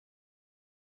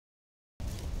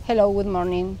Hello, good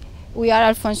morning. We are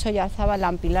Alfonso Oyarzabal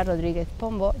and Pilar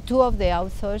Rodríguez-Pombo, two of the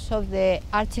authors of the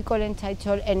article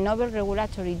entitled "A Novel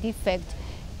Regulatory Defect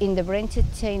in the Branched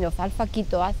Chain of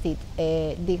Alpha-Ketoacid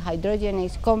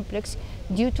Dehydrogenase Complex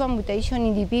due to a mutation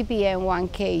in the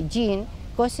PPM1K gene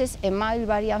causes a mild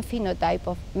variant phenotype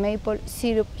of maple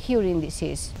syrup urine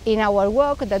disease." In our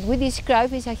work that we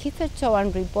describe is a hitherto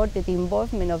unreported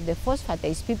involvement of the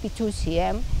phosphatase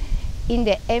PP2CM in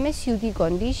the MSUD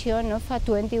condition of a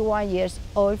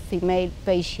 21-year-old female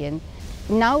patient.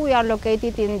 Now we are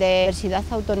located in the Universidad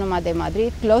Autónoma de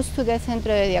Madrid, close to the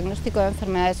Centro de Diagnóstico de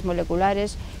Enfermedades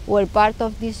Moleculares, where part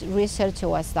of this research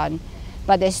was done.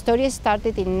 But the story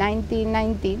started in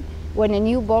 1990, when a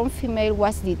newborn female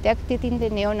was detected in the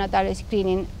neonatal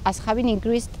screening as having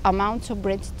increased amounts of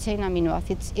branched chain amino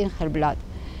acids in her blood.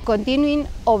 Continuing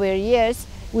over years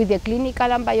with the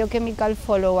clinical and biochemical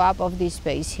follow-up of this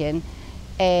patient.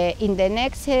 In the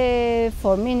next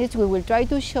 4 minutes we will try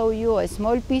to show you a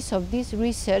small piece of this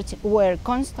research where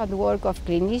constant work of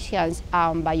clinicians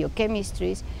and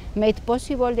biochemistries made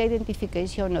possible the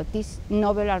identification of this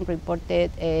novel unreported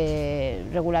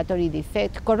regulatory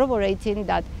defect, corroborating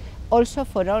that also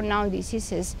for unknown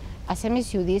diseases as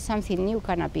MSUD something new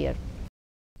can appear.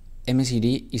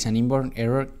 MSUD is an inborn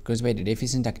error caused by the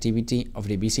deficient activity of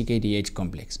the BCKDH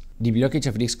complex. The blockage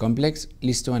of this complex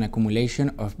leads to an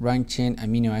accumulation of branched chain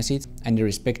amino acids and the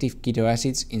respective keto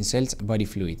acids in cells and body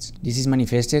fluids. This is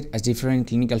manifested as different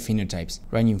clinical phenotypes,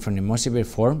 ranging from the most severe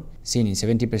form, seen in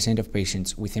 70% of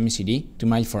patients with MSUD, to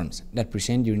mild forms that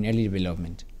present during early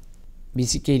development.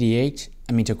 BCKDH,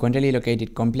 a mitochondrially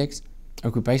located complex,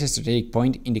 occupies a strategic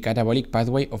point in the catabolic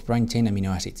pathway of branched chain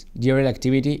amino acids. The overall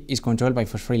activity is controlled by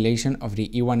phosphorylation of the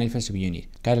E1 alpha subunit,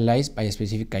 catalyzed by a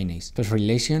specific kinase.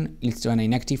 Phosphorylation leads to an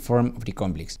inactive form of the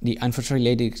complex. The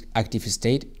unphosphorylated active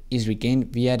state is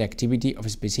regained via the activity of a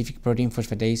specific protein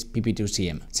phosphatase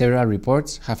PP2CM. Several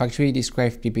reports have actually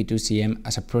described PP2CM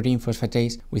as a protein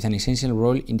phosphatase with an essential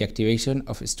role in the activation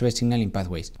of stress signaling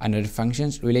pathways and other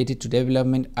functions related to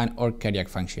development and/or cardiac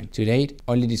function. To date,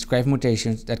 only described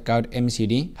mutations that cause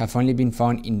MSUD have only been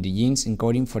found in the genes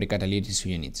encoding for the catalytic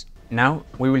subunits. Now,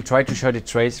 we will try to show the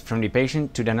trace from the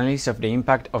patient to the analysis of the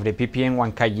impact of the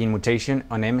PPM1K gene mutation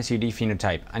on MSUD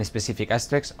phenotype and specific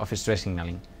aspects of stress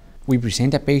signaling. We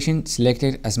present a patient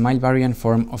selected as mild variant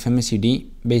form of MSUD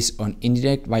based on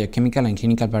indirect biochemical and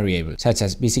clinical variables, such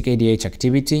as BCKDH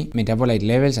activity, metabolite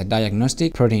levels at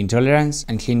diagnostic, protein tolerance,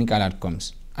 and clinical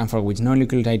outcomes, and for which no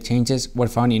nucleotide changes were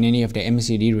found in any of the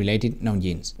MSUD-related known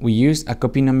genes. We used a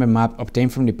copy number map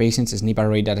obtained from the patient's SNP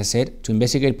array dataset to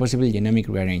investigate possible genomic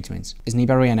rearrangements.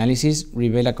 SNP array analysis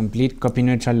revealed a complete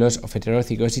copy-neutral loss of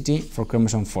heterozygosity for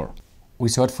chromosome 4. We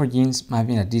sought for genes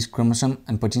mapping at this chromosome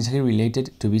and potentially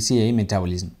related to BCAA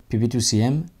metabolism.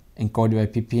 PP2CM, encoded by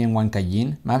PPM1K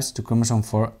gene, maps to chromosome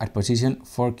 4 at position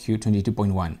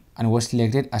 4q22.1 and was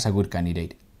selected as a good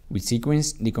candidate. We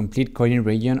sequenced the complete coding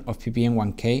region of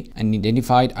PPM1K and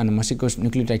identified an homozygous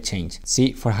nucleotide change,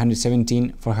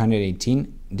 C417-418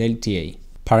 del-TA.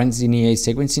 Parents' DNA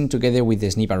sequencing together with the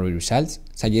SNP array results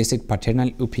suggested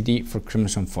paternal UPD for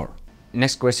chromosome 4.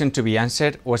 Next question to be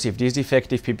answered was if this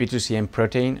defective PP2CM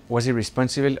protein was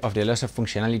responsible of the loss of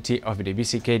functionality of the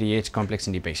BCKDH complex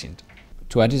in the patient.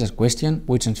 To address that question,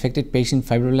 we transfected patient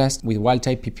fibroblasts with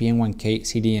wild-type PPM1K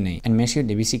cDNA and measured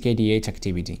the BCKDH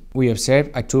activity. We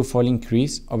observed a two-fold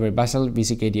increase over basal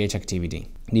BCKDH activity.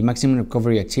 The maximum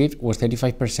recovery achieved was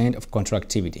 35% of control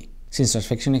activity. Since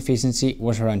transfection efficiency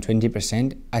was around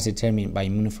 20%, as determined by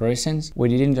immunofluorescence, we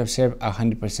didn't observe a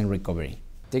 100% recovery.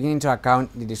 Taking into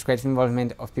account the described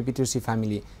involvement of PP2C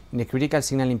family in the critical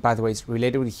signaling pathways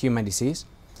related with human disease,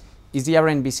 is the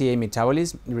RNBCA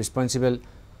metabolism responsible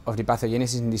of the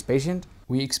pathogenesis in this patient?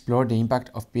 We explored the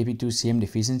impact of PP2CM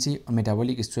deficiency on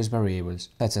metabolic stress variables,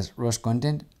 such as ROS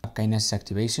content, kinase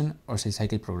activation, or cell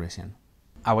cycle progression.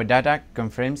 Our data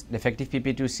confirms defective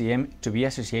PP2CM to be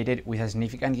associated with a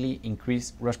significantly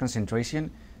increased ROS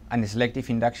concentration and the selective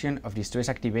induction of the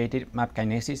stress-activated MAP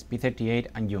kinases P38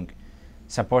 and JNK,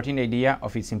 supporting the idea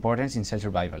of its importance in cell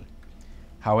survival.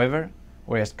 However,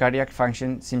 whereas cardiac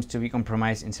function seems to be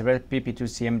compromised in several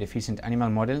PP2CM deficient animal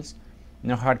models,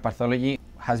 no heart pathology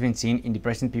has been seen in the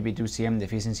present PP2CM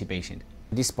deficiency patient.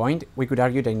 At this point, we could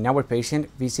argue that in our patient,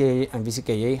 BCAA and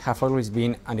BCKA have always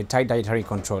been under tight dietary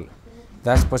control,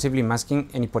 thus possibly masking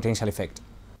any potential effect.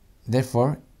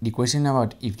 Therefore, the question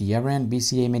about if the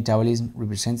RNBCA metabolism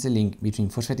represents the link between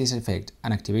phosphatase effect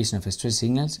and activation of stress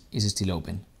signals is still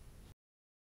open.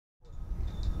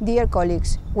 Dear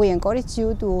colleagues, we encourage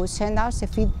you to send us a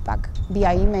feedback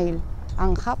via email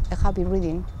and have a happy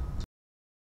reading.